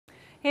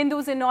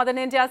Hindus in northern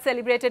India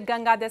celebrated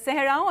Ganga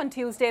Dussehra on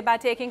Tuesday by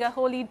taking a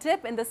holy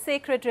dip in the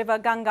sacred river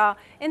Ganga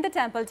in the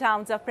temple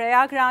towns of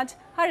Prayagraj,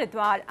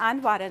 Haridwar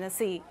and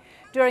Varanasi.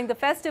 During the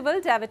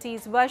festival,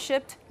 devotees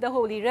worshipped the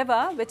holy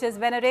river, which is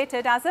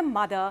venerated as a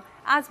mother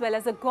as well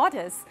as a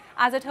goddess,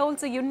 as it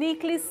holds a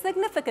uniquely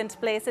significant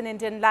place in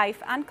Indian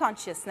life and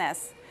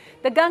consciousness.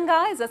 The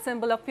Ganga is a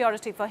symbol of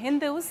purity for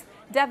Hindus.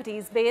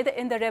 Devotees bathe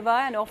in the river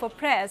and offer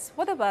prayers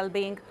for the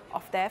well-being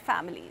of their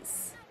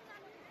families.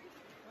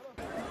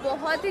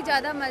 बहुत ही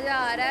ज़्यादा मज़ा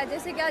आ रहा है,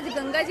 जैसे कि आज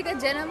गंगा जी का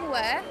जन्म हुआ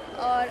है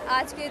और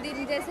आज के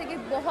दिन जैसे कि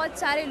बहुत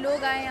सारे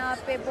लोग आए यहाँ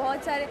पे,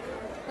 बहुत सारे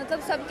मतलब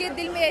सबके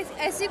दिल में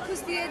ऐसी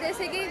खुशी है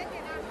जैसे कि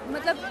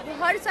मतलब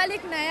हर साल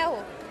एक नया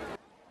हो.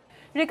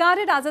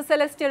 Regarded as a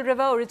celestial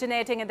river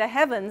originating in the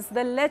heavens,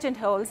 the legend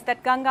holds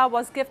that Ganga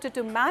was gifted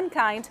to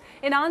mankind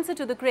in answer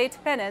to the great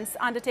penance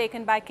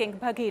undertaken by King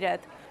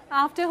Bhagirath,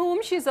 after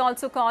whom she is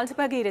also called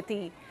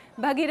Bhagirathi.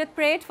 Bhagirath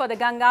prayed for the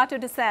Ganga to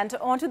descend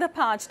onto the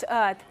parched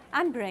earth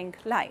and bring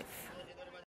life.